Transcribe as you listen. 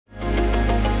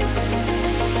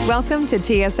Welcome to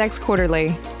TSX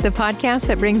Quarterly, the podcast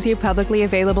that brings you publicly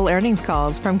available earnings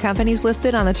calls from companies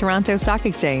listed on the Toronto Stock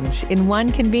Exchange in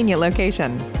one convenient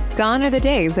location. Gone are the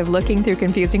days of looking through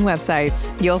confusing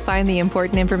websites. You'll find the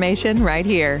important information right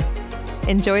here.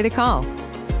 Enjoy the call.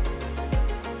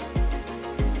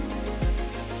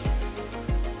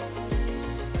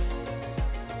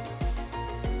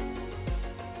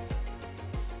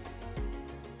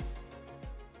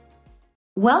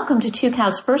 Welcome to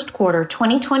Tucows' first quarter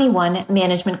 2021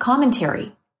 management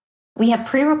commentary. We have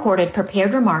pre-recorded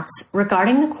prepared remarks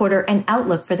regarding the quarter and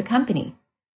outlook for the company.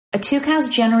 A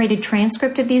Tucows-generated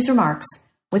transcript of these remarks,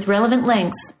 with relevant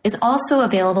links, is also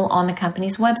available on the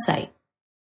company's website.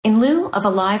 In lieu of a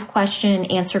live question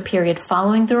and answer period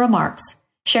following the remarks,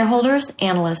 shareholders,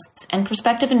 analysts, and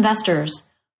prospective investors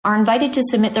are invited to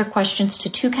submit their questions to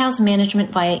Tucows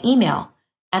management via email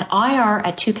at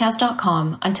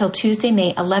ir@tucows.com until Tuesday,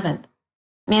 May 11th.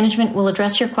 Management will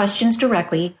address your questions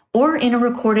directly or in a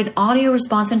recorded audio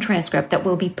response and transcript that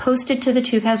will be posted to the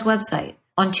Tucows website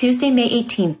on Tuesday, May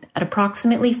 18th at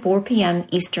approximately 4 p.m.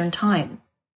 Eastern Time.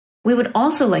 We would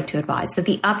also like to advise that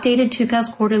the updated Tucows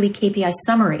Quarterly KPI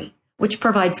Summary, which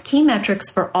provides key metrics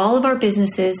for all of our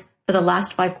businesses for the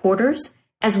last 5 quarters,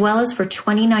 as well as for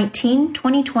 2019,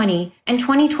 2020, and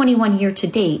 2021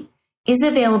 year-to-date, is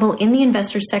available in the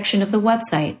Investors section of the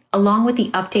website, along with the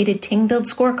updated Ting Build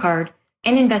scorecard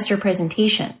and investor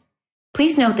presentation.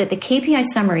 Please note that the KPI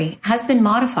summary has been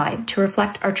modified to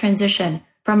reflect our transition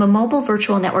from a mobile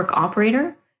virtual network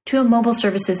operator to a mobile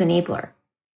services enabler.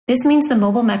 This means the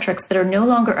mobile metrics that are no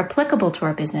longer applicable to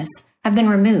our business have been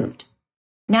removed.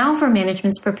 Now for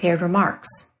management's prepared remarks.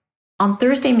 On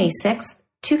Thursday, May 6th,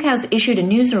 Tucows issued a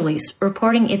news release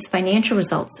reporting its financial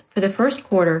results for the first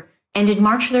quarter ended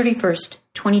March 31st,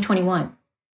 2021.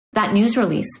 That news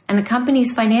release and the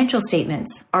company's financial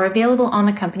statements are available on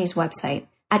the company's website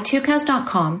at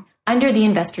tucows.com under the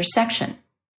Investors section.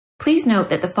 Please note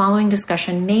that the following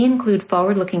discussion may include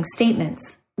forward-looking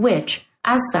statements, which,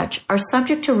 as such, are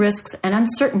subject to risks and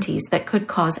uncertainties that could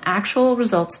cause actual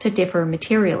results to differ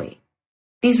materially.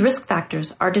 These risk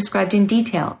factors are described in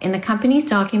detail in the company's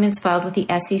documents filed with the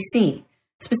SEC,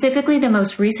 specifically the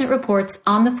most recent reports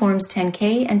on the Forms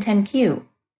 10-K and 10-Q.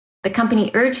 The company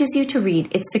urges you to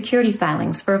read its security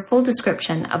filings for a full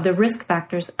description of the risk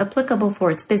factors applicable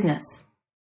for its business.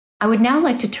 I would now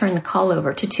like to turn the call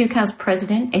over to Tucows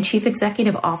President and Chief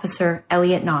Executive Officer,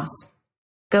 Elliot Noss.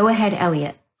 Go ahead,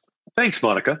 Elliot. Thanks,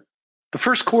 Monica. The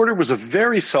first quarter was a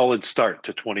very solid start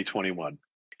to 2021.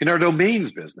 In our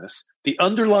domains business, the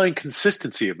underlying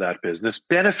consistency of that business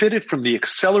benefited from the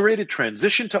accelerated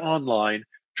transition to online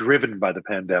driven by the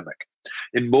pandemic.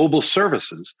 In mobile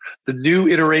services, the new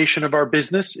iteration of our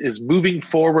business is moving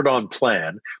forward on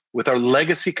plan, with our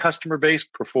legacy customer base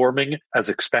performing as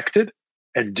expected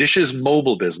and Dish's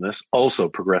mobile business also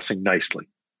progressing nicely.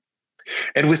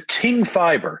 And with Ting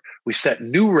Fiber, we set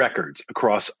new records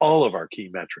across all of our key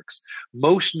metrics,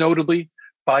 most notably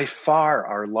by far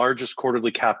our largest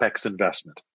quarterly CapEx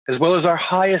investment, as well as our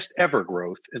highest ever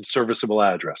growth in serviceable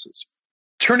addresses.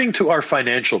 Turning to our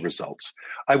financial results,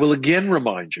 I will again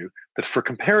remind you that for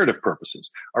comparative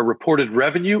purposes, our reported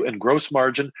revenue and gross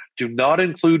margin do not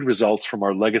include results from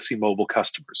our legacy mobile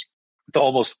customers, with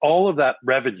almost all of that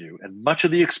revenue and much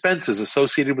of the expenses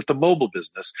associated with the mobile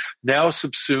business now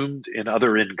subsumed in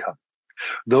other income.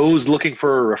 Those looking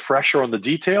for a refresher on the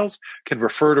details can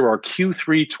refer to our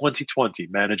Q3 2020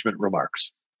 management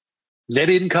remarks. Net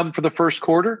income for the first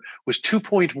quarter was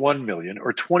 $2.1 million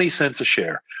or 20 cents a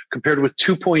share, compared with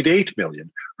 $2.8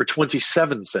 million or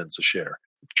 27 cents a share,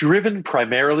 driven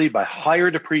primarily by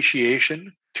higher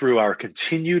depreciation through our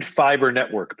continued fiber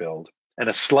network build and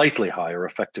a slightly higher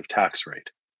effective tax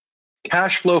rate.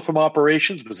 Cash flow from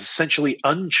operations was essentially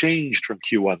unchanged from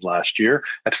Q1 last year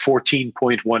at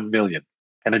 $14.1 million,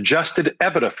 and adjusted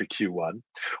EBITDA for Q1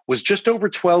 was just over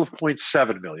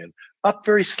 $12.7 million, up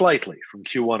very slightly from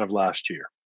Q1 of last year.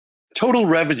 Total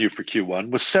revenue for Q1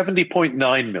 was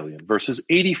 $70.9 million versus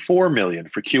 $84 million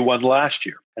for Q1 last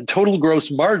year, and total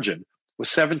gross margin was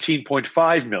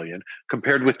 $17.5 million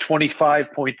compared with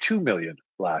 $25.2 million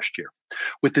last year,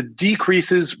 with the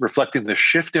decreases reflecting the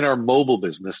shift in our mobile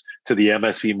business to the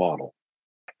MSE model.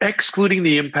 Excluding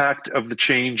the impact of the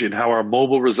change in how our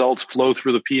mobile results flow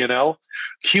through the P&L,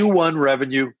 Q1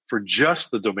 revenue for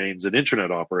just the domains and internet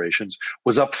operations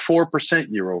was up 4%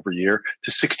 year over year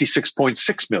to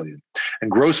 $66.6 million,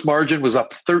 and gross margin was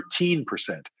up 13%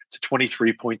 to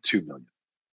 $23.2 million.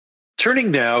 Turning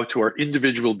now to our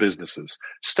individual businesses,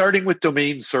 starting with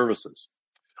domain services.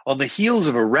 On the heels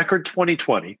of a record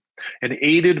 2020, and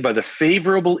aided by the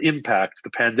favorable impact the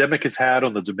pandemic has had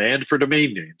on the demand for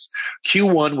domain names,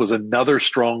 Q1 was another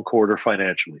strong quarter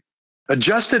financially.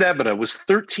 Adjusted EBITDA was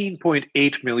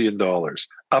 $13.8 million,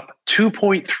 up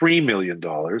 $2.3 million,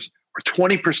 or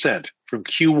 20% from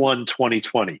Q1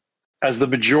 2020, as the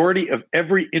majority of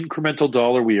every incremental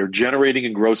dollar we are generating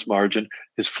in gross margin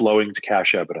is flowing to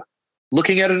cash EBITDA.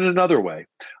 Looking at it another way,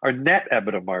 our net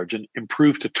EBITDA margin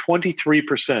improved to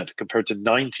 23% compared to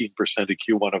 19% in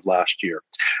Q1 of last year,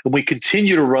 and we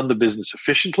continue to run the business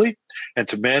efficiently and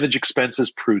to manage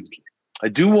expenses prudently. I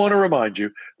do want to remind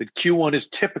you that Q1 is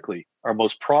typically our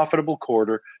most profitable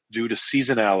quarter due to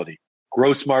seasonality.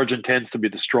 Gross margin tends to be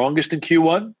the strongest in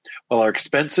Q1, while our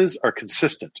expenses are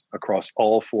consistent across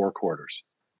all 4 quarters.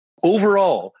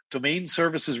 Overall, domain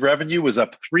services revenue was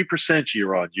up 3%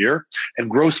 year on year, and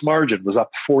gross margin was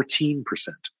up 14%.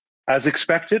 As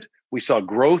expected, we saw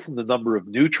growth in the number of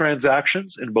new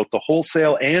transactions in both the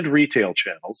wholesale and retail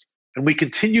channels, and we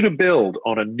continue to build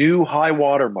on a new high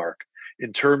watermark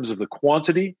in terms of the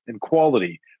quantity and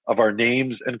quality of our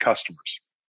names and customers.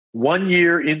 1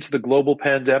 year into the global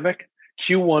pandemic,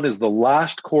 Q1 is the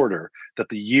last quarter that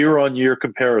the year-on-year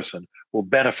comparison will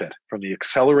benefit from the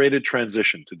accelerated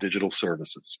transition to digital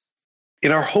services.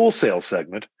 In our wholesale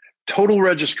segment, total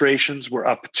registrations were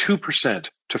up 2%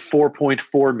 to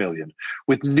 4.4 million,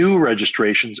 with new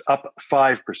registrations up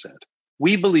 5%.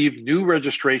 We believe new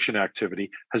registration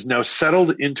activity has now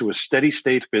settled into a steady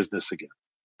state business again.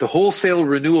 The wholesale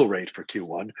renewal rate for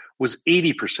Q1 was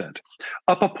 80%,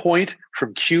 up a point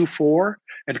from Q4,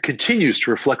 and continues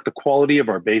to reflect the quality of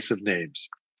our base of names.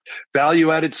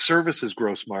 Value-added services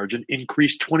gross margin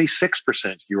increased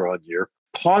 26% year on year,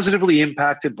 positively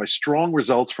impacted by strong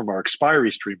results from our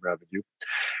expiry stream revenue,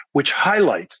 which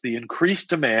highlights the increased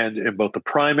demand in both the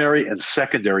primary and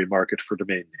secondary market for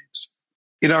domain names.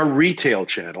 In our retail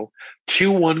channel,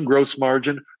 Q1 gross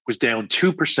margin was down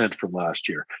 2% from last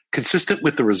year, consistent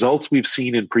with the results we've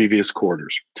seen in previous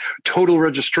quarters. Total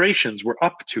registrations were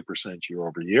up 2% year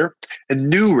over year, and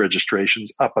new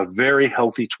registrations up a very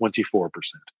healthy 24%.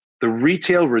 The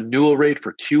retail renewal rate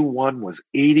for Q1 was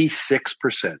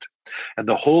 86%, and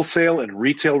the wholesale and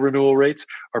retail renewal rates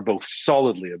are both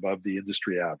solidly above the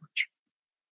industry average.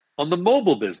 On the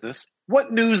mobile business,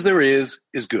 what news there is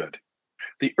good.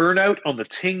 The earnout on the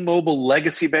Ting Mobile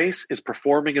legacy base is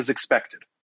performing as expected.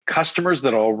 Customers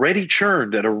that already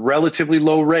churned at a relatively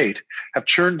low rate have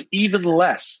churned even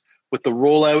less with the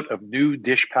rollout of new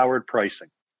Dish-powered pricing.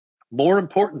 More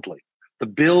importantly, the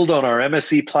build on our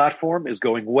MSE platform is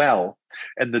going well,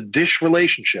 and the Dish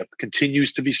relationship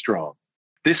continues to be strong.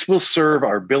 This will serve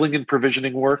our billing and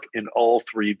provisioning work in all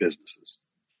 3 businesses.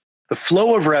 The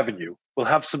flow of revenue will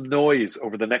have some noise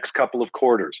over the next couple of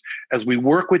quarters as we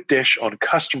work with Dish on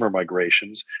customer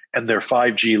migrations and their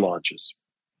 5G launches.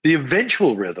 The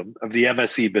eventual rhythm of the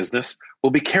MSE business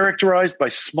will be characterized by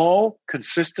small,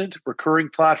 consistent, recurring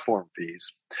platform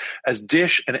fees as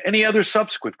Dish and any other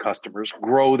subsequent customers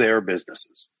grow their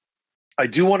businesses. I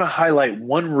do want to highlight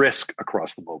one risk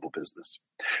across the mobile business.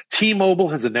 T-Mobile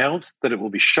has announced that it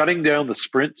will be shutting down the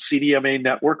Sprint CDMA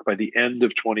network by the end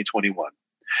of 2021.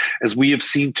 As we have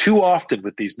seen too often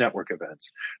with these network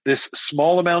events, this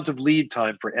small amount of lead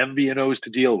time for MVNOs to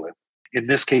deal with, in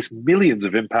this case millions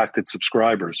of impacted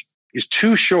subscribers, is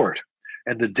too short,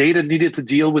 and the data needed to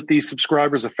deal with these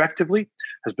subscribers effectively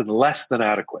has been less than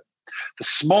adequate. The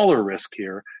smaller risk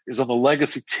here is on the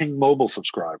legacy Ting Mobile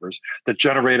subscribers that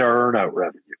generate our earnout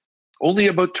revenue. Only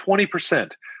about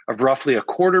 20% of roughly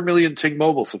 250,000 Ting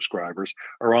Mobile subscribers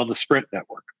are on the Sprint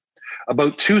network.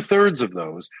 About 2/3 of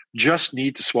those just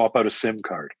need to swap out a SIM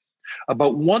card.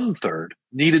 About 1/3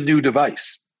 need a new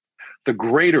device. The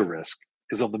greater risk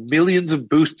is on the millions of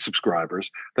Boost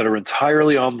subscribers that are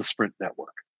entirely on the Sprint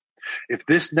network. If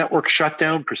this network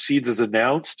shutdown proceeds as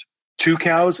announced,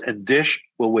 Tucows and Dish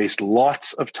will waste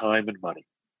lots of time and money.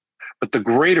 But the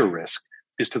greater risk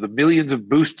is to the millions of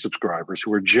Boost subscribers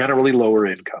who are generally lower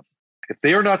income. If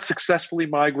they are not successfully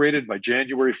migrated by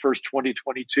January 1st,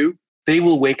 2022, they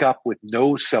will wake up with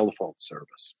no cell phone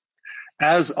service.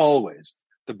 As always,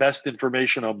 the best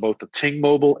information on both the Ting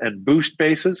Mobile and Boost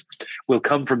bases will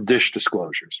come from Dish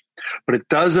disclosures. But it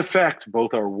does affect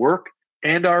both our work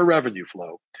and our revenue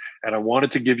flow, and I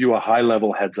wanted to give you a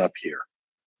high-level heads up here.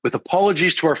 With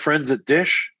apologies to our friends at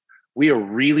Dish, we are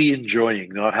really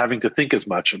enjoying not having to think as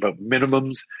much about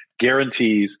minimums,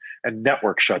 guarantees, and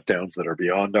network shutdowns that are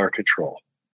beyond our control.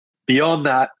 Beyond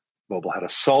that, mobile had a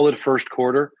solid first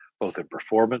quarter, both in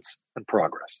performance and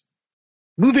progress.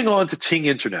 Moving on to Ting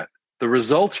Internet, the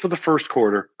results for the first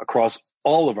quarter across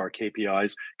all of our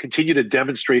KPIs continue to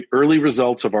demonstrate early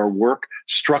results of our work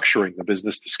structuring the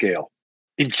business to scale.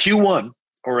 In Q1,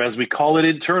 or as we call it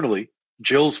internally,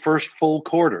 Jill's first full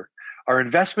quarter, our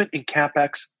investment in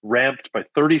CapEx ramped by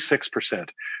 36%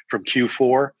 from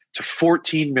Q4 to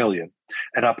 $14 million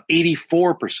and up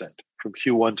 84% from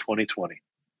Q1 2020.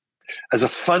 As a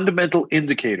fundamental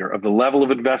indicator of the level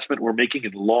of investment we're making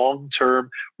in long-term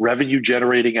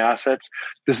revenue-generating assets,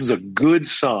 this is a good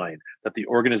sign that the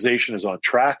organization is on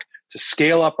track to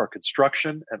scale up our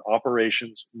construction and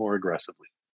operations more aggressively.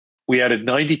 We added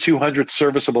 9,200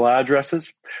 serviceable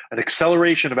addresses, an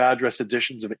acceleration of address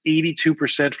additions of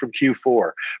 82% from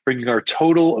Q4, bringing our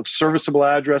total of serviceable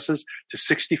addresses to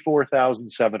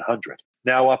 64,700,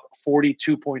 now up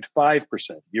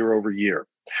 42.5% year over year.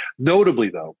 Notably,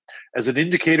 though, as an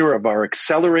indicator of our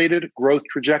accelerated growth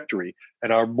trajectory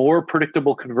and our more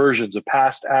predictable conversions of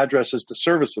past addresses to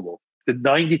serviceable, the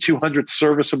 9,200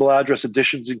 serviceable address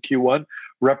additions in Q1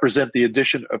 represent the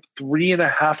addition of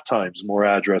 3.5 times more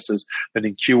addresses than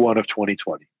in Q1 of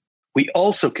 2020. We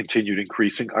also continued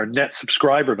increasing our net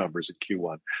subscriber numbers in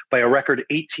Q1 by a record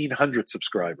 1,800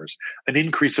 subscribers, an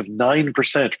increase of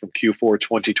 9% from Q4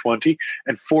 2020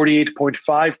 and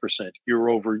 48.5% year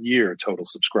over year total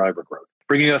subscriber growth,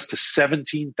 bringing us to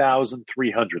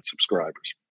 17,300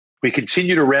 subscribers. We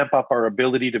continue to ramp up our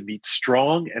ability to meet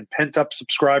strong and pent-up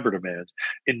subscriber demand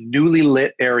in newly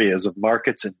lit areas of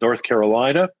markets in North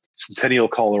Carolina, Centennial,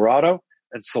 Colorado,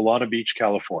 and Solana Beach,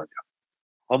 California.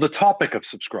 On the topic of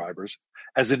subscribers,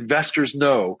 as investors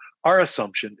know, our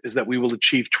assumption is that we will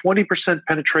achieve 20%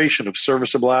 penetration of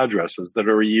serviceable addresses that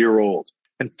are a year old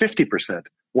and 50%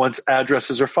 once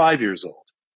addresses are 5 years old.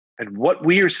 And what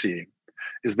we are seeing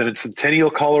is that in Centennial,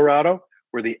 Colorado,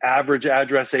 where the average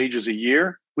address age is a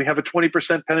year, we have a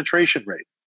 20% penetration rate.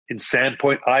 In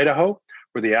Sandpoint, Idaho,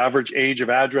 where the average age of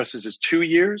addresses is 2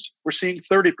 years, we're seeing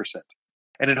 30%.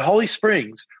 And in Holly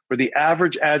Springs, where the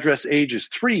average address age is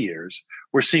 3 years,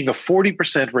 we're seeing a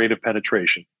 40% rate of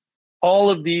penetration. All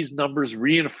of these numbers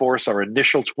reinforce our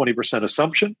initial 20%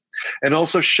 assumption and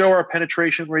also show our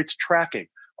penetration rates tracking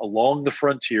along the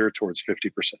frontier towards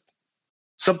 50%.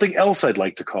 Something else I'd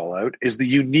like to call out is the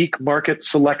unique market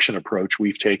selection approach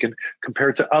we've taken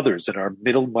compared to others in our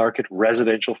middle market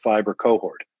residential fiber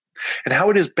cohort, and how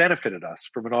it has benefited us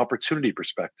from an opportunity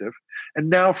perspective and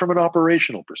now from an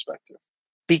operational perspective.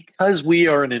 Because we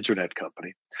are an internet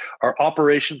company, our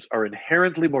operations are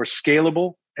inherently more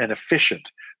scalable and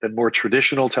efficient than more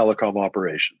traditional telecom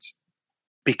operations.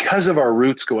 Because of our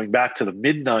roots going back to the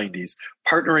mid-90s,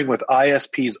 partnering with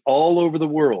ISPs all over the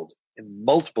world in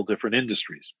multiple different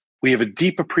industries, we have a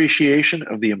deep appreciation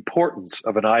of the importance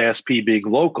of an ISP being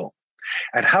local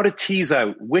and how to tease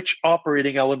out which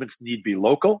operating elements need be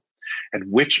local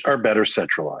and which are better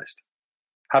centralized.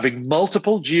 Having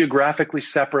multiple geographically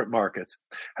separate markets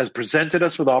has presented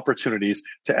us with opportunities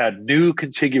to add new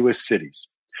contiguous cities,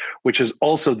 which has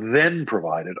also then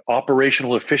provided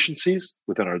operational efficiencies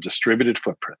within our distributed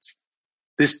footprints.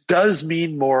 This does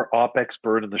mean more OpEx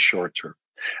burn in the short term.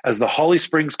 As the Holly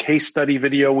Springs case study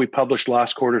video we published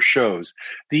last quarter shows,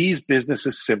 these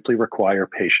businesses simply require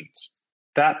patience.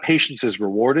 That patience is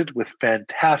rewarded with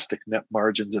fantastic net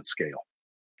margins at scale.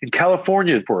 In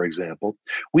California, for example,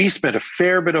 we spent a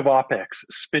fair bit of OpEx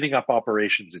spinning up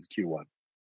operations in Q1.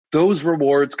 Those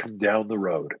rewards come down the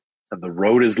road, and the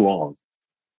road is long.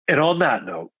 And on that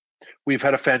note, we've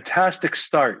had a fantastic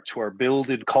start to our build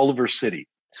in Culver City,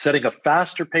 setting a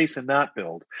faster pace in that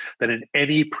build than in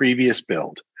any previous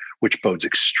build, which bodes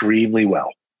extremely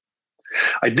well.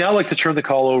 I'd now like to turn the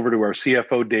call over to our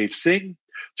CFO, Dave Singh,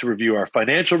 to review our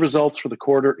financial results for the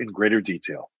quarter in greater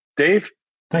detail. Dave?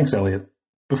 Thanks, Elliot.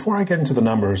 Before I get into the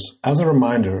numbers, as a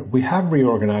reminder, we have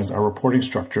reorganized our reporting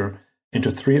structure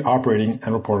into 3 operating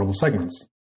and reportable segments: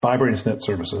 fiber internet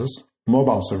services,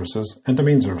 mobile services, and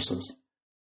domain services.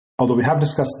 Although we have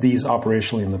discussed these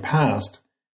operationally in the past,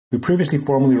 we previously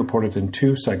formally reported in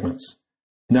 2 segments: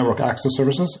 network access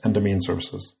services and domain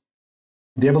services.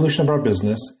 The evolution of our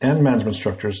business and management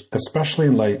structures, especially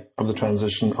in light of the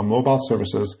transition of mobile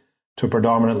services to a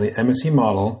predominantly MSE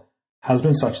model, has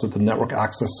been such that the network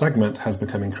access segment has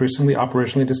become increasingly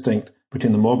operationally distinct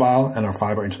between the mobile and our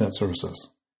fiber internet services.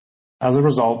 As a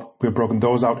result, we have broken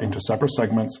those out into separate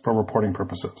segments for reporting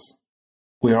purposes.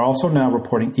 We are also now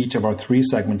reporting each of our 3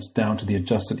 segments down to the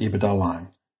adjusted EBITDA line.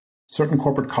 Certain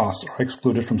corporate costs are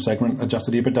excluded from segment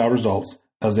adjusted EBITDA results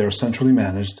as they are centrally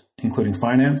managed, including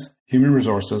finance, human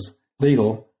resources,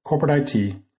 legal, corporate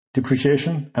IT,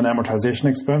 depreciation and amortization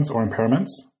expense or impairments,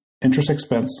 interest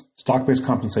expense, stock-based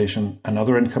compensation, and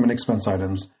other income and expense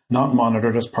items not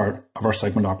monitored as part of our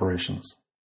segment operations.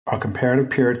 Our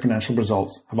comparative period financial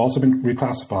results have also been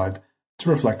reclassified to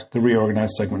reflect the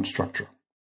reorganized segment structure.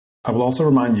 I will also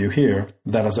remind you here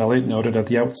that, as Elliot noted at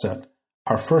the outset,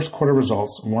 our first quarter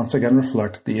results once again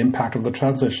reflect the impact of the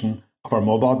transition of our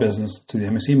mobile business to the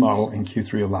MSE model in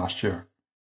Q3 of last year.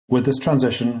 With this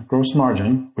transition, gross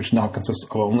margin, which now consists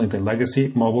of only the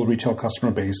legacy mobile retail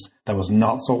customer base that was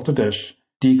not sold to Dish,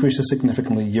 decreases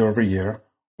significantly year over year,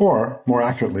 or, more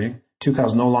accurately,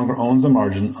 Tucows no longer owns the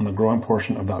margin on the growing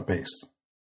portion of that base.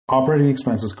 Operating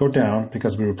expenses go down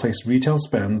because we replace retail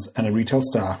spends and a retail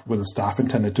staff with a staff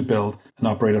intended to build and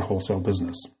operate a wholesale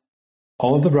business.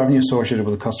 All of the revenue associated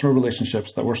with the customer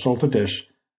relationships that were sold to Dish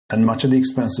and much of the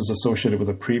expenses associated with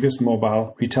the previous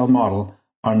mobile retail model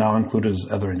are now included as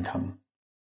other income.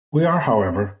 We are,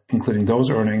 however, including those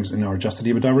earnings in our adjusted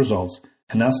EBITDA results,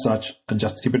 and as such,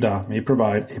 adjusted EBITDA may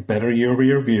provide a better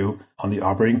year-over-year view on the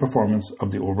operating performance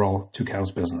of the overall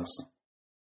Tucows business.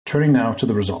 Turning now to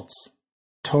the results.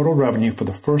 Total revenue for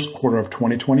the first quarter of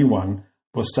 2021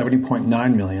 was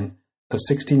 $70.9 million, a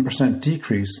 16%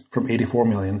 decrease from $84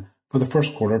 million for the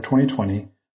first quarter of 2020,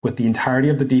 with the entirety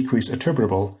of the decrease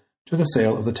attributable to the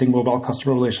sale of the Ting Mobile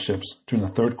customer relationships during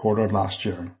the third quarter of last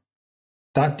year.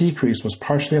 That decrease was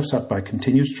partially offset by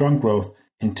continued strong growth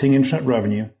in Ting Internet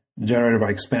revenue generated by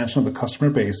expansion of the customer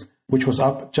base, which was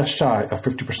up just shy of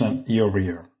 50% year over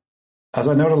year. As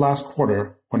I noted last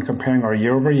quarter, when comparing our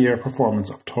year-over-year performance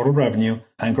of total revenue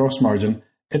and gross margin,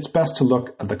 it's best to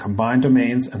look at the combined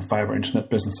domains and fiber internet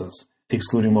businesses,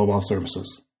 excluding mobile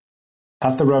services.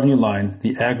 At the revenue line,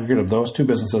 the aggregate of those two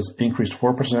businesses increased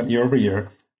 4% year over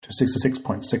year to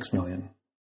 $66.6 million.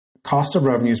 Cost of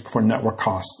revenues before network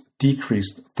costs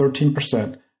decreased 13%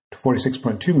 to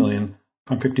 $46.2 million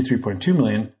from $53.2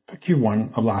 million for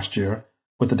Q1 of last year,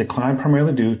 with the decline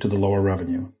primarily due to the lower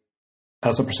revenue.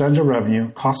 As a percentage of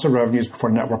revenue, cost of revenues before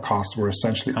network costs were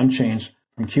essentially unchanged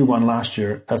from Q1 last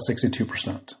year at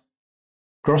 62%.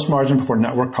 Gross margin before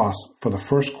network costs for the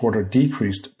first quarter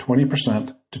decreased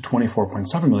 20% to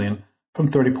 $24.7 million from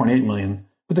 $30.8 million,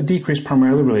 with the decrease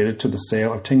primarily related to the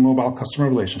sale of Ting Mobile customer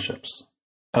relationships.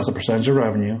 As a percentage of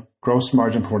revenue, gross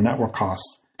margin before network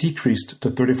costs decreased to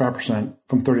 35%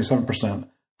 from 37%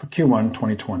 for Q1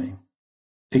 2020.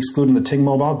 Excluding the Ting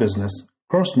Mobile business,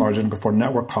 gross margin before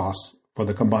network costs for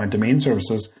the combined domain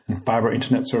services and fiber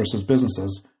internet services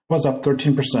businesses was up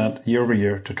 13% year over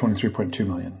year to $23.2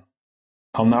 million.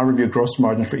 I'll now review gross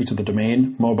margin for each of the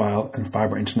domain, mobile, and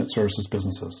fiber internet services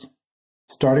businesses.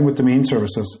 Starting with domain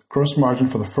services, gross margin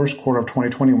for the first quarter of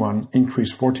 2021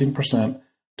 increased 14%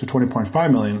 to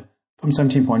 $20.5 million from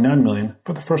 $17.9 million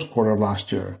for the first quarter of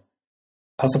last year.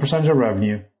 As a percentage of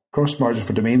revenue, gross margin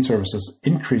for domain services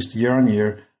increased year on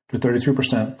year to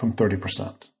 33% from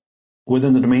 30%.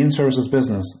 Within the domain services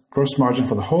business, gross margin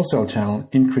for the wholesale channel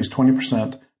increased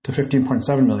 20% to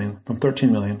 $15.7 million from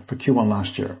 $13 million for Q1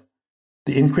 last year.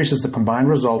 The increase is the combined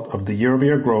result of the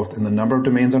year-over-year growth in the number of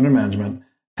domains under management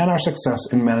and our success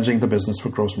in managing the business for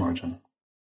gross margin.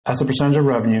 As a percentage of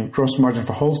revenue, gross margin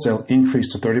for wholesale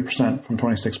increased to 30% from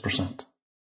 26%.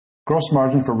 Gross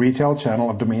margin for retail channel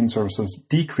of domain services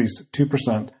decreased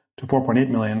 2% to $4.8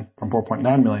 million from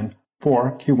 $4.9 million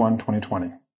for Q1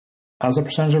 2020. As a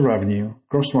percentage of revenue,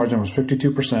 gross margin was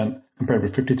 52% compared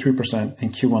with 53%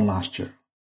 in Q1 last year.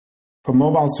 For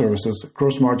mobile services,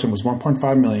 gross margin was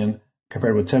 $1.5 million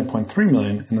compared with $10.3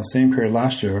 million in the same period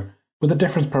last year, with the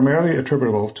difference primarily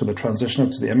attributable to the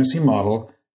transition to the MSE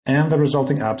model and the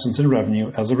resulting absence in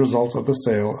revenue as a result of the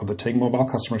sale of the Ting Mobile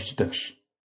customers to Dish.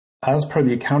 As per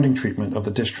the accounting treatment of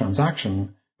the Dish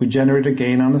transaction, we generated a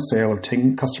gain on the sale of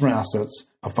Ting customer assets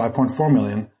of $5.4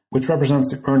 million, which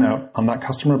represents the earnout on that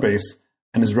customer base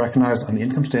and is recognized on the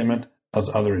income statement as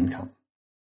other income.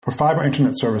 For fiber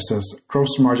internet services,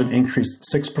 gross margin increased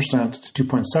 6% to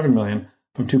 $2.7 million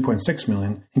from $2.6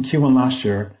 million in Q1 last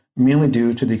year, mainly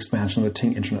due to the expansion of the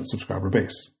Ting Internet subscriber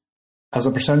base. As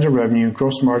a percentage of revenue,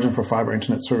 gross margin for fiber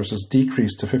internet services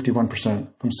decreased to 51%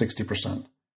 from 60%.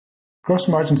 Gross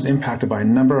margin is impacted by a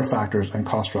number of factors and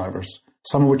cost drivers,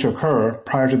 some of which occur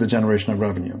prior to the generation of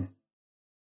revenue.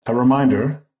 A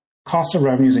reminder, cost of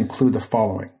revenues include the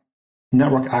following: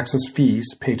 network access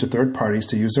fees paid to third parties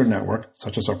to use their network,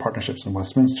 such as our partnerships in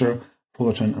Westminster,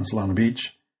 Fullerton, and Solana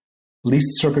Beach;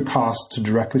 leased circuit costs to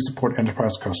directly support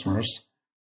enterprise customers;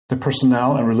 the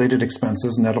personnel and related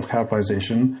expenses net of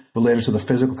capitalization related to the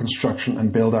physical construction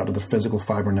and build-out of the physical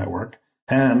fiber network;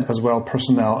 and as well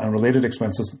personnel and related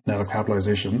expenses net of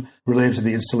capitalization related to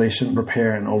the installation,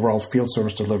 repair, and overall field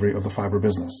service delivery of the fiber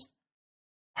business.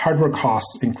 Hardware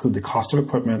costs include the cost of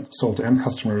equipment sold to end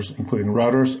customers, including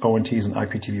routers, ONTs, and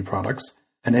IPTV products,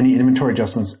 and any inventory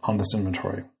adjustments on this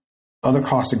inventory. Other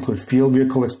costs include field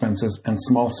vehicle expenses and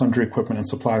small sundry equipment and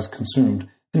supplies consumed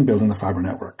in building the fiber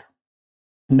network.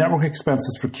 Network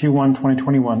expenses for Q1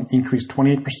 2021 increased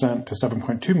 28% to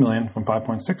 $7.2 million from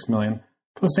 $5.6 million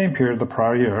for the same period of the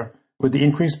prior year, with the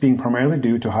increase being primarily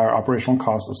due to higher operational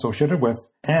costs associated with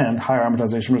and higher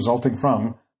amortization resulting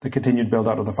from the continued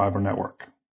build-out of the fiber network.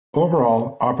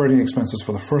 Overall, operating expenses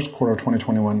for the first quarter of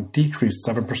 2021 decreased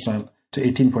 7% to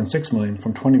 $18.6 million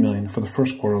from $20 million for the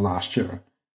first quarter last year.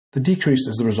 The decrease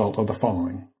is the result of the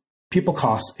following. People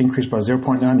costs increased by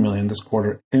 $0.9 million this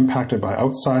quarter, impacted by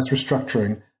outsized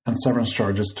restructuring and severance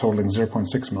charges totaling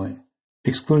 $0.6 million.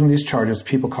 Excluding these charges,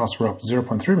 people costs were up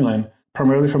 $0.3 million,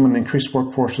 primarily from an increased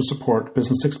workforce to support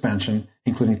business expansion,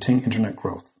 including Ting Internet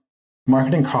growth.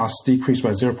 Marketing costs decreased by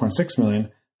 $0.6 million,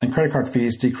 and credit card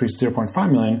fees decreased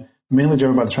 $0.5 million, mainly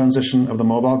driven by the transition of the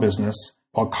mobile business,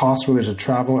 while costs related to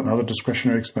travel and other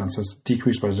discretionary expenses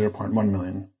decreased by $0.1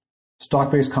 million.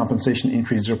 Stock-based compensation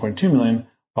increased $0.2 million,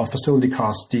 while facility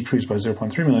costs decreased by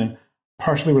 $0.3 million,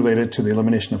 partially related to the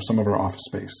elimination of some of our office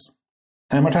space.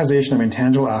 Amortization of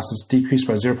intangible assets decreased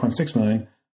by $0.6 million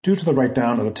due to the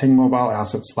write-down of the Ting Mobile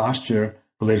assets last year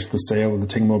related to the sale of the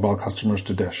Ting Mobile customers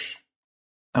to Dish.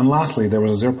 And lastly, there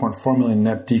was a $0.4 million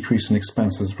net decrease in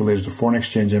expenses related to foreign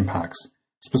exchange impacts.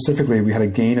 Specifically, we had a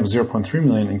gain of $0.3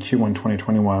 million in Q1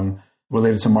 2021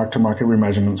 related to mark-to-market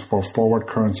remeasurements for forward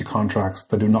currency contracts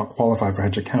that do not qualify for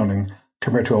hedge accounting,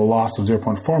 compared to a loss of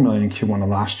 $0.4 million in Q1 of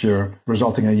last year,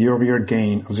 resulting in a year-over-year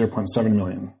gain of $0.7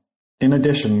 million. In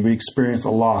addition, we experienced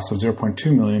a loss of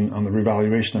 $0.2 million on the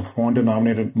revaluation of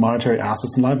foreign-denominated monetary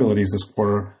assets and liabilities this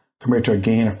quarter, compared to a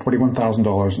gain of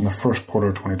 $41,000 in the first quarter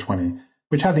of 2020,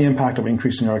 which had the impact of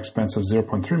increasing our expense of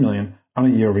 $0.3 million on a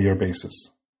year-over-year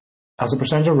basis. As a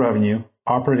percentage of revenue,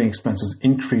 operating expenses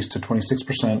increased to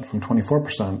 26% from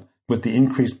 24%, with the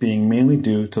increase being mainly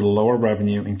due to the lower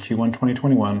revenue in Q1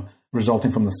 2021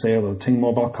 resulting from the sale of the Ting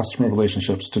Mobile customer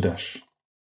relationships to Dish.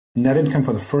 Net income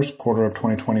for the first quarter of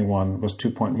 2021 was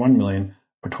 $2.1 million,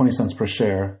 or 20 cents per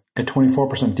share, a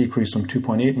 24% decrease from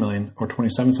 $2.8 million, or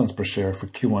 27 cents per share for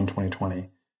Q1 2020.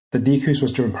 The decrease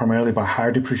was driven primarily by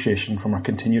higher depreciation from our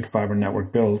continued fiber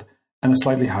network build and a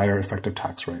slightly higher effective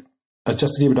tax rate.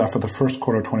 Adjusted EBITDA for the first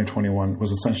quarter of 2021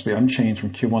 was essentially unchanged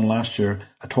from Q1 last year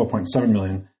at $12.7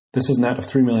 million. This is net of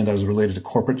 $3 million that is related to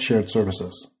corporate shared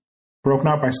services. Broken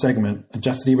out by segment,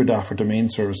 adjusted EBITDA for domain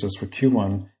services for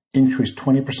Q1 increased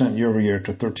 20% year-over-year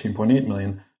to $13.8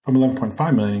 million from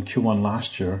 $11.5 million in Q1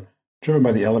 last year, driven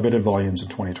by the elevated volumes in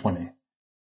 2020.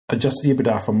 Adjusted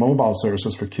EBITDA for mobile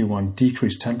services for Q1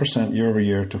 decreased 10%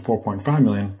 year-over-year to $4.5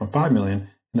 million from $5 million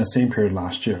in the same period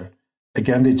last year.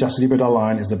 Again, the adjusted EBITDA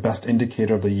line is the best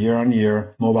indicator of the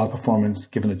year-on-year mobile performance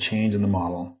given the change in the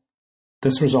model.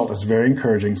 This result is very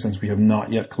encouraging since we have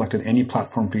not yet collected any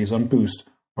platform fees on Boost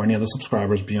or any other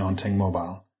subscribers beyond Ting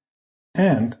Mobile.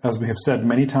 And, as we have said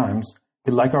many times,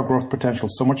 we like our growth potential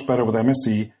so much better with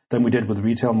MSE than we did with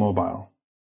retail mobile.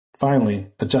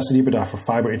 Finally, adjusted EBITDA for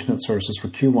fiber internet services for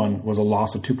Q1 was a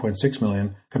loss of $2.6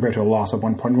 million compared to a loss of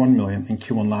 $1.1 million in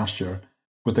Q1 last year,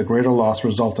 with the greater loss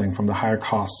resulting from the higher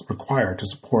costs required to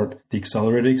support the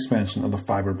accelerated expansion of the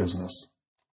fiber business.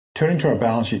 Turning to our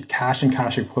balance sheet, cash and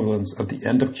cash equivalents at the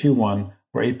end of Q1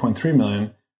 were $8.3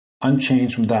 million,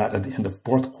 unchanged from that at the end of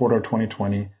fourth quarter of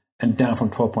 2020 and down from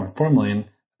 $12.4 million at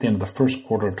the end of the first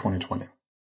quarter of 2020.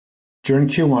 During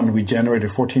Q1, we generated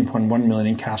 $14.1 million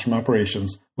in cash from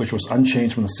operations, which was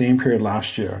unchanged from the same period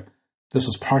last year. This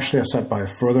was partially offset by a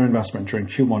further investment during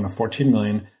Q1 of $14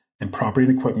 million in property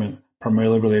and equipment,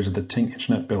 primarily related to the Ting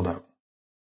Internet build-out.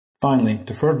 Finally,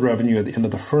 deferred revenue at the end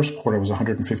of the first quarter was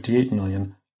 $158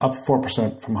 million, up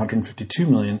 4% from $152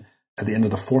 million at the end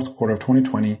of the fourth quarter of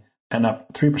 2020, and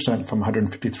up 3% from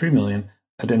 $153 million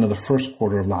at the end of the first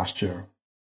quarter of last year.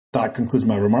 That concludes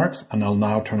my remarks, and I'll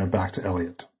now turn it back to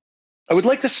Elliot. I would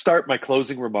like to start my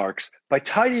closing remarks by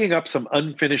tidying up some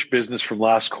unfinished business from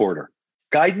last quarter,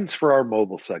 guidance for our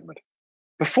mobile segment.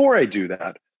 Before I do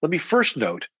that, let me first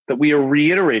note that we are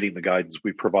reiterating the guidance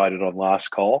we provided on last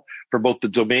call for both the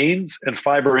domains and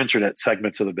fiber internet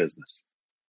segments of the business.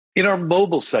 In our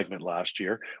mobile segment last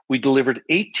year, we delivered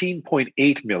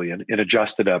 $18.8 million in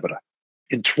adjusted EBITDA.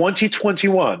 In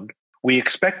 2021, we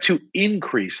expect to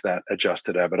increase that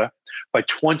adjusted EBITDA by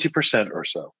 20% or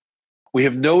so. We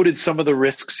have noted some of the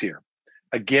risks here,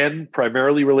 again,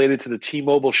 primarily related to the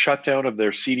T-Mobile shutdown of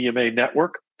their CDMA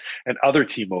network and other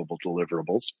T-Mobile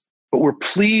deliverables, but we're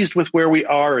pleased with where we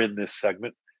are in this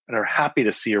segment and are happy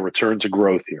to see a return to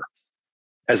growth here.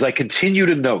 As I continue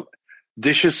to note,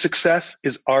 Dish's success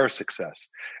is our success,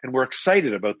 and we're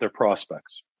excited about their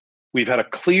prospects. We've had a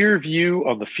clear view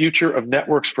on the future of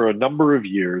networks for a number of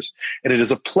years, and it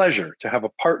is a pleasure to have a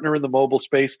partner in the mobile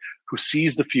space who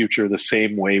sees the future the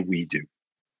same way we do.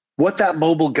 What that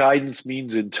mobile guidance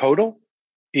means in total?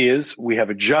 is we have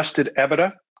adjusted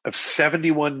EBITDA of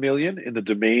 $71 million in the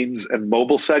domains and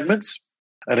mobile segments,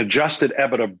 an adjusted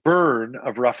EBITDA burn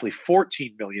of roughly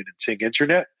 $14 million in Ting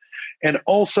Internet, and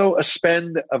also a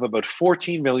spend of about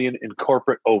 $14 million in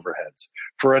corporate overheads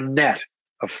for a net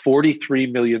of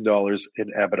 $43 million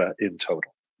in EBITDA in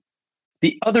total.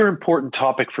 The other important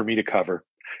topic for me to cover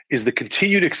is the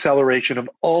continued acceleration of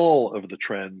all of the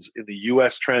trends in the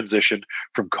U.S. transition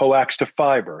from coax to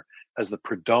fiber as the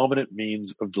predominant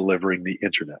means of delivering the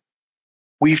internet.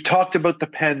 We've talked about the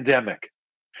pandemic,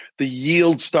 the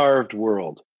yield-starved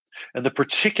world, and the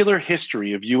particular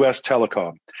history of U.S.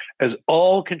 telecom as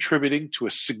all contributing to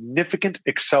a significant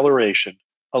acceleration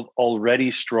of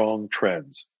already strong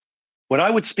trends. When I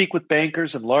would speak with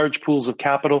bankers and large pools of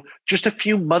capital just a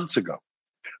few months ago,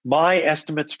 my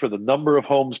estimates for the number of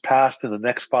homes passed in the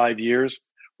next 5 years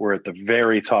were at the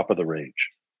very top of the range.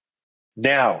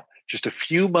 Now, just a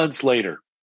few months later,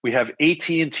 we have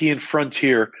AT&T and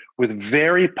Frontier with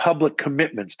very public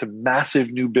commitments to massive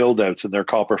new build-outs in their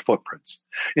copper footprints.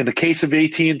 In the case of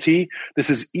AT&T, this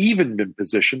has even been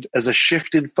positioned as a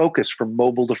shift in focus from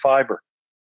mobile to fiber.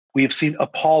 We have seen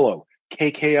Apollo,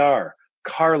 KKR,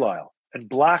 Carlyle, and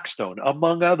Blackstone,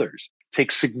 among others,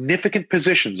 take significant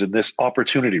positions in this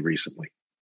opportunity recently.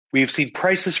 We have seen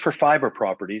prices for fiber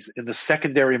properties in the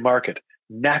secondary market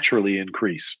naturally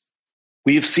increase.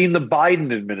 We have seen the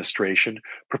Biden administration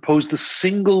propose the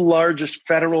single largest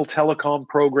federal telecom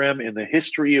program in the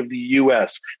history of the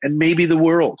U.S. and maybe the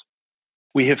world.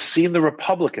 We have seen the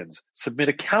Republicans submit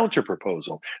a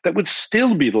counterproposal that would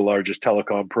still be the largest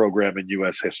telecom program in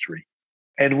U.S. history.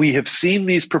 And we have seen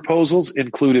these proposals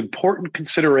include important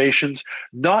considerations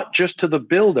not just to the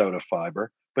build-out of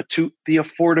fiber, but to the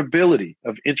affordability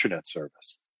of internet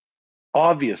service.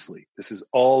 Obviously, this is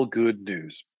all good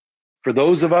news. For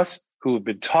those of us who have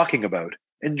been talking about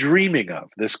and dreaming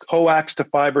of this coax to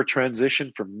fiber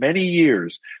transition for many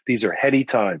years, these are heady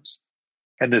times.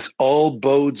 And this all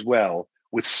bodes well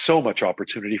with so much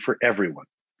opportunity for everyone.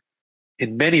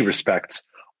 In many respects,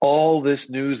 all this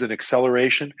news and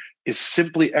acceleration is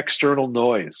simply external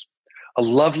noise, a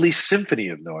lovely symphony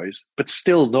of noise, but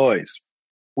still noise.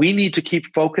 We need to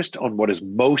keep focused on what is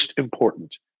most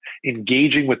important,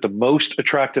 engaging with the most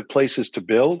attractive places to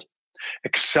build,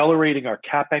 accelerating our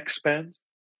CapEx spend,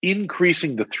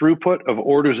 increasing the throughput of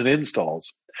orders and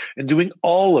installs, and doing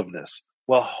all of this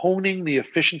while honing the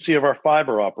efficiency of our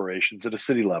fiber operations at a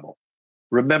city level.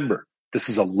 Remember, this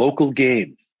is a local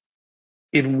game.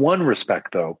 In one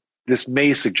respect, though, this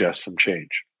may suggest some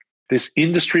change. This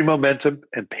industry momentum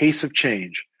and pace of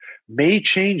change may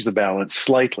change the balance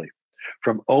slightly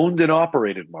from owned and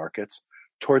operated markets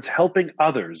towards helping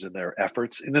others in their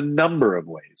efforts in a number of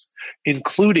ways,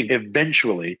 including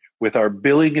eventually with our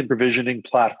billing and provisioning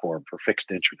platform for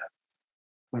fixed internet.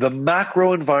 The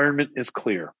macro environment is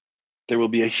clear. There will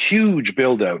be a huge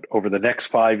build out over the next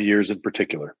 5 years in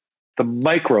particular. The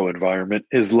micro environment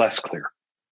is less clear.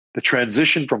 The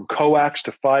transition from coax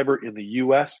to fiber in the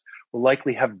US will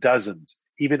likely have dozens,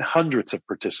 even hundreds of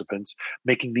participants,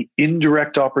 making the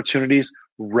indirect opportunities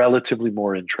relatively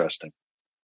more interesting.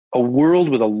 A world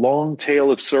with a long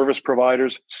tail of service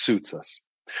providers suits us.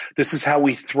 This is how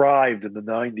we thrived in the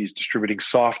 90s distributing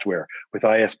software with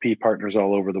ISP partners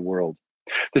all over the world.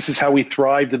 This is how we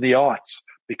thrived in the aughts,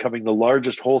 becoming the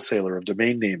largest wholesaler of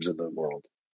domain names in the world.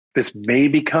 This may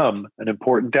become an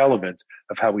important element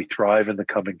of how we thrive in the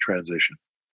coming transition.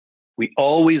 We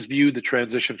always viewed the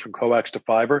transition from coax to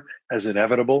fiber as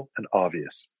inevitable and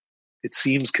obvious. It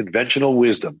seems conventional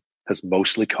wisdom has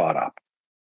mostly caught up.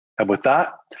 And with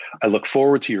that, I look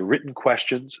forward to your written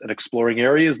questions and exploring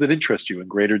areas that interest you in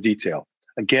greater detail.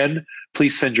 Again,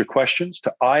 please send your questions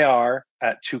to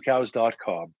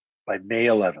ir@tucows.com by May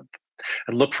 11th.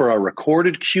 And look for our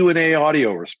recorded Q&A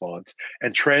audio response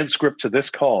and transcript to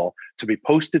this call to be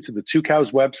posted to the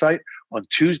Tucows website on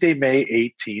Tuesday, May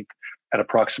 18th at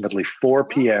approximately 4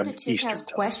 p.m. Welcome to Eastern Tucows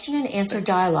Time. Question and Answer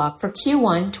Dialogue for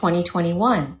Q1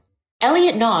 2021.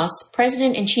 Elliot Noss,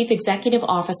 President and Chief Executive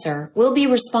Officer, will be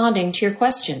responding to your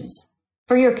questions.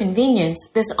 For your convenience,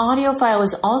 this audio file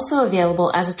is also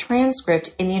available as a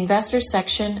transcript in the Investors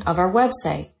section of our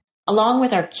website, along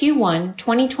with our Q1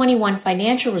 2021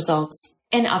 financial results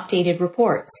and updated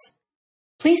reports.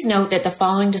 Please note that the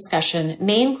following discussion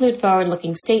may include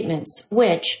forward-looking statements,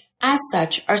 which, as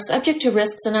such, are subject to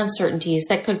risks and uncertainties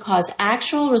that could cause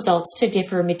actual results to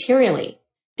differ materially.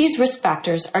 These risk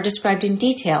factors are described in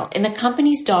detail in the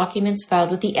company's documents filed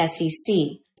with the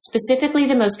SEC, specifically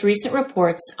the most recent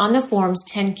reports on the Forms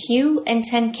 10-Q and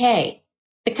 10-K.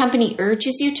 The company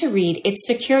urges you to read its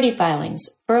security filings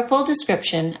for a full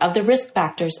description of the risk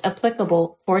factors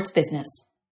applicable for its business.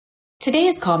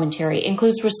 Today's commentary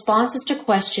includes responses to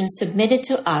questions submitted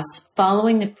to us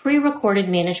following the pre-recorded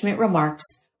management remarks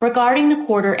regarding the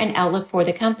quarter and outlook for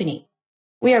the company.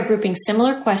 We are grouping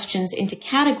similar questions into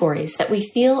categories that we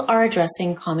feel are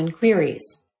addressing common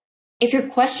queries. If your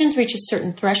questions reach a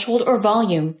certain threshold or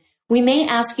volume, we may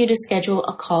ask you to schedule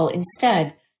a call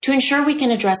instead to ensure we can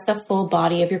address the full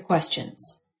body of your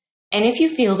questions. And if you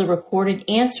feel the recorded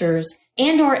answers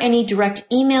and/or any direct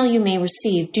email you may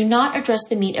receive do not address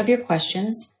the meat of your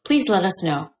questions, please let us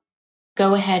know.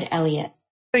 Go ahead, Elliot.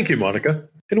 Thank you, Monica,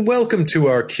 and welcome to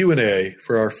our Q&A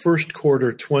for our first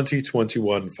quarter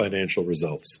 2021 financial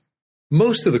results.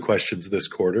 Most of the questions this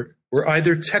quarter were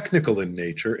either technical in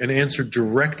nature and answered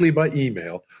directly by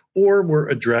email or were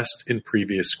addressed in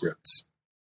previous scripts.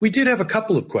 We did have a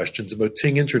couple of questions about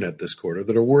Ting Internet this quarter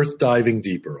that are worth diving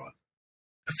deeper on.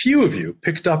 A few of you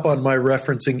picked up on my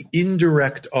referencing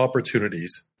indirect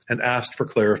opportunities and asked for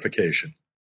clarification.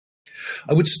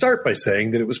 I would start by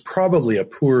saying that it was probably a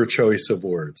poor choice of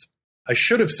words. I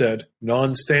should have said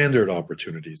non-standard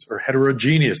opportunities or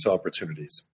heterogeneous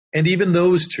opportunities, and even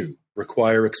those two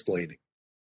require explaining.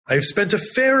 I have spent a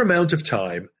fair amount of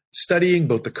time studying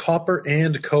both the copper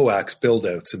and coax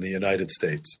buildouts in the United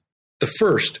States. The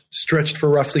first stretched for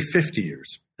roughly 50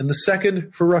 years, and the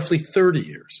second for roughly 30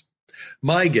 years.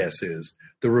 My guess is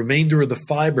the remainder of the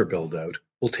fiber build-out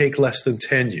will take less than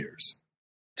 10 years.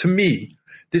 To me,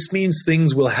 this means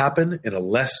things will happen in a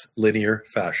less linear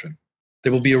fashion.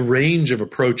 There will be a range of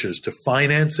approaches to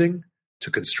financing, to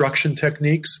construction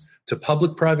techniques, to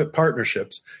public-private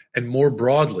partnerships, and more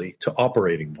broadly, to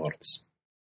operating models.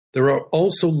 There are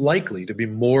also likely to be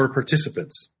more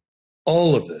participants.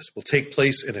 All of this will take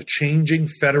place in a changing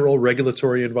federal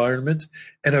regulatory environment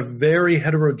and a very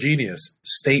heterogeneous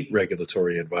state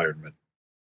regulatory environment.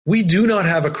 We do not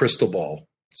have a crystal ball,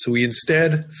 so we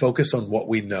instead focus on what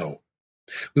we know.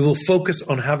 We will focus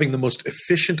on having the most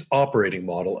efficient operating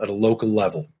model at a local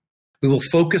level. We will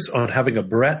focus on having a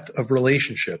breadth of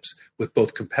relationships with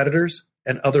both competitors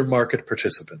and other market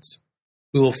participants.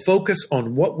 We will focus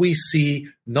on what we see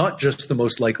not just the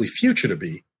most likely future to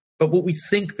be, but what we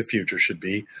think the future should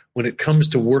be when it comes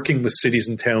to working with cities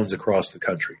and towns across the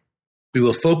country. We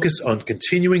will focus on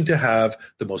continuing to have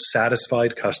the most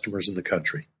satisfied customers in the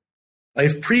country. I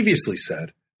have previously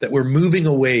said that we're moving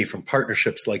away from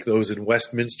partnerships like those in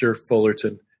Westminster,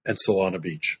 Fullerton, and Solana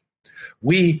Beach.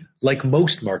 We, like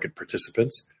most market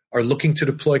participants, are looking to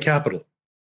deploy capital.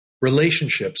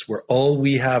 Relationships where all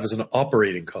we have is an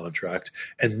operating contract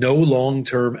and no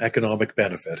long-term economic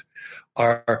benefit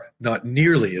are not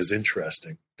nearly as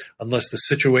interesting unless the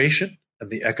situation and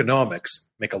the economics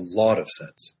make a lot of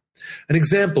sense. An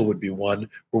example would be one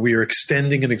where we are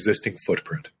extending an existing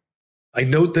footprint. I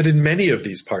note that in many of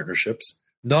these partnerships,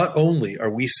 not only are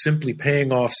we simply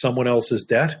paying off someone else's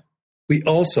debt, we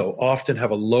also often have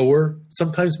a lower,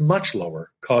 sometimes much lower,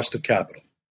 cost of capital.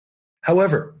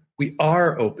 However, we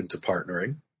are open to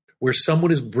partnering where someone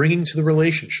is bringing to the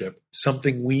relationship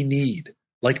something we need,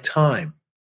 like time.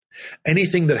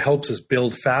 Anything that helps us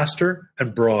build faster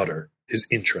and broader is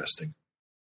interesting.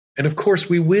 And of course,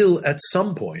 we will, at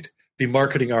some point, be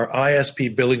marketing our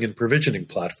ISP billing and provisioning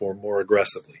platform more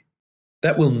aggressively.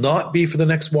 That will not be for the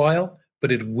next while,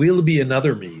 but it will be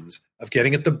another means of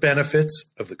getting at the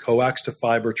benefits of the coax to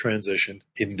fiber transition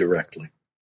indirectly.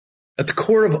 At the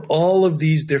core of all of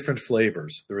these different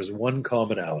flavors, there is one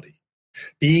commonality: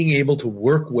 being able to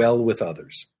work well with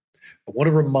others. I want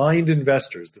to remind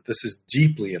investors that this is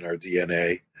deeply in our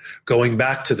DNA, going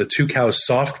back to the Tucows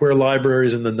software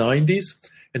libraries in the 90s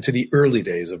and to the early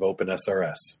days of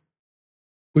OpenSRS.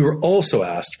 We were also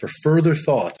asked for further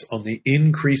thoughts on the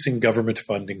increasing government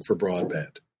funding for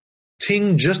broadband.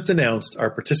 Ting just announced our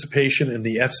participation in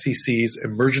the FCC's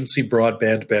Emergency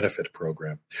Broadband Benefit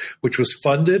Program, which was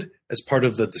funded as part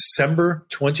of the December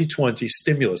 2020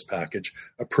 stimulus package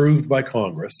approved by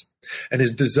Congress and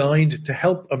is designed to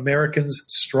help Americans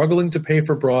struggling to pay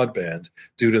for broadband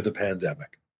due to the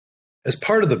pandemic. As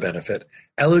part of the benefit,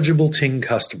 eligible Ting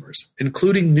customers,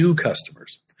 including new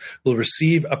customers, will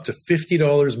receive up to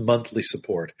 $50 monthly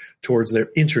support towards their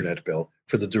internet bill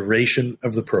for the duration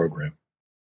of the program.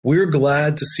 We're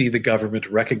glad to see the government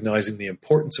recognizing the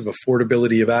importance of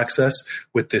affordability of access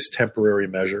with this temporary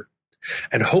measure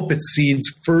and hope it seeds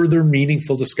further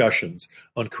meaningful discussions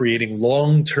on creating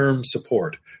long-term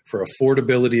support for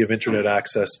affordability of internet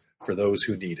access for those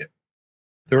who need it.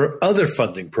 There are other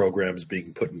funding programs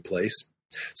being put in place,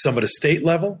 some at a state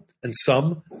level and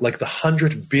some, like the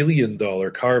 $100 billion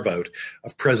carve-out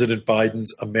of President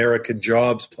Biden's American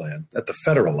Jobs Plan, at the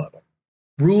federal level.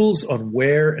 Rules on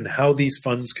where and how these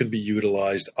funds can be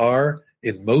utilized are,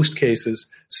 in most cases,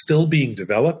 still being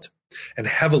developed and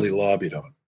heavily lobbied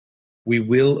on. We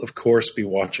will, of course, be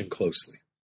watching closely.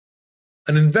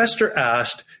 An investor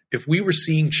asked if we were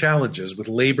seeing challenges with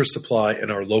labor supply in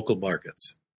our local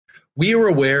markets. We are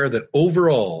aware that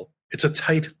overall, it's a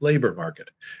tight labor market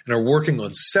and are working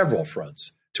on several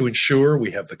fronts to ensure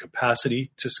we have the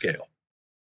capacity to scale.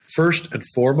 First and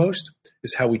foremost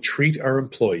is how we treat our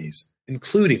employees,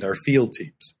 including our field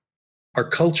teams. Our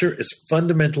culture is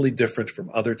fundamentally different from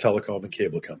other telecom and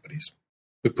cable companies.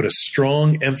 We put a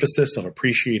strong emphasis on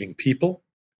appreciating people,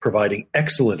 providing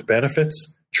excellent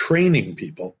benefits, training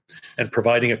people, and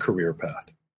providing a career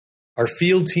path. Our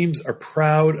field teams are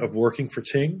proud of working for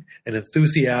Ting and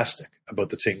enthusiastic about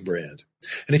the Ting brand.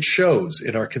 And it shows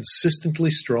in our consistently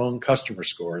strong customer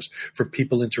scores from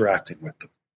people interacting with them.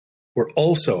 We're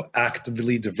also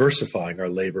actively diversifying our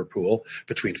labor pool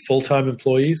between full-time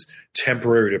employees,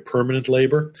 temporary to permanent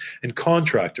labor, and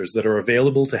contractors that are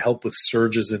available to help with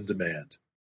surges in demand.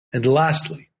 And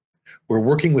lastly, we're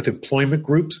working with employment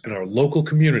groups in our local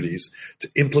communities to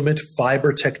implement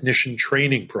fiber technician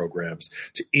training programs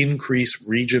to increase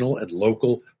regional and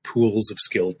local pools of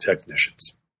skilled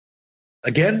technicians.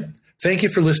 Again, thank you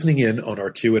for listening in on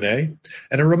our Q&A,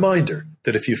 and a reminder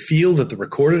that if you feel that the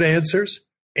recorded answers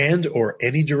and or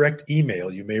any direct email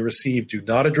you may receive do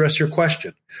not address your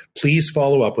question, please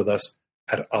follow up with us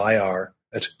at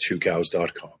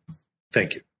ir@tucows.com.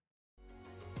 Thank you.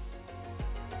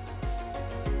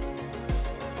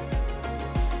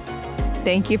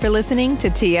 Thank you for listening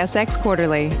to TSX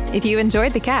Quarterly. If you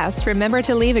enjoyed the cast, remember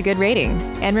to leave a good rating.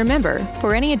 And remember,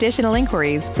 for any additional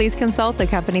inquiries, please consult the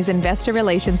company's investor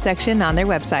relations section on their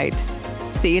website.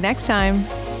 See you next time.